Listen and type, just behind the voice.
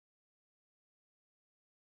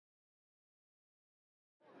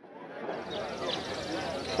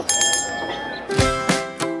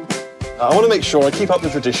I want to make sure I keep up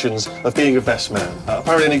the traditions of being a best man.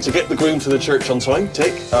 Apparently I need to get the groom to the church on time,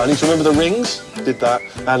 tick. I need to remember the rings, did that.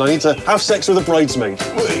 And I need to have sex with a bridesmaid.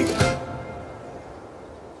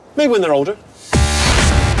 Maybe when they're older.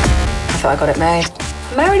 I thought I got it made.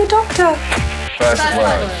 I married a doctor. First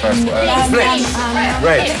word.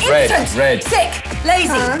 Red. Sick,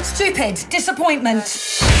 lazy, stupid, disappointment.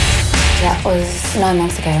 That was 9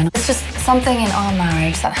 months ago. It's just something in our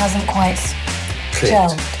marriage that hasn't quite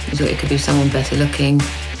gelled. You thought it could be someone better looking,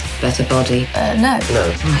 better body? No.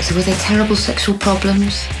 Right, so were there terrible sexual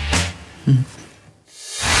problems?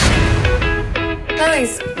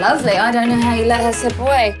 Chloe's lovely. I don't know how you let her slip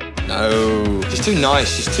away. No, she's too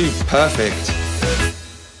nice, she's too perfect.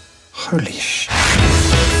 Holy sh...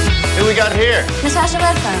 Who we got here? Natasha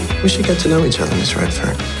Redfern. We should get to know each other, Miss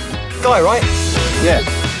Redfern. Guy, right? Yeah.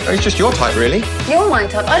 He's just your type, really. You're my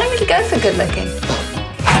type. I don't really go for good looking.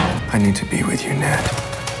 I need to be with you, Ned.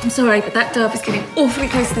 I'm sorry, but that dove is getting awfully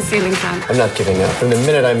close to the ceiling fan. I'm not giving up. From the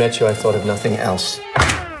minute I met you, I thought of nothing else.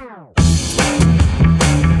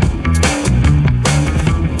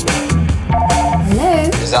 Hello?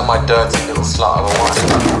 Is that my dirty little slut of a wife?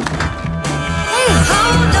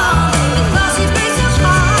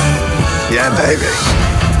 Yeah, baby.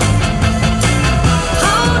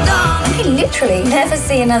 I literally never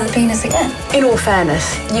see another penis again. In all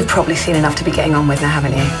fairness, you've probably seen enough to be getting on with now,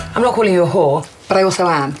 haven't you? I'm not calling you a whore, but I also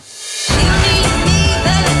am.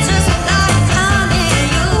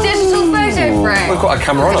 Digital photo frame. We've got a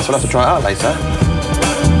camera on us, we'll have to try it out later.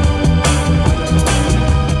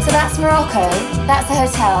 So that's Morocco, that's the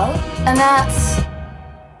hotel, and that's...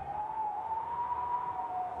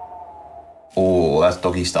 Oh, that's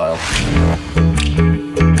doggy style.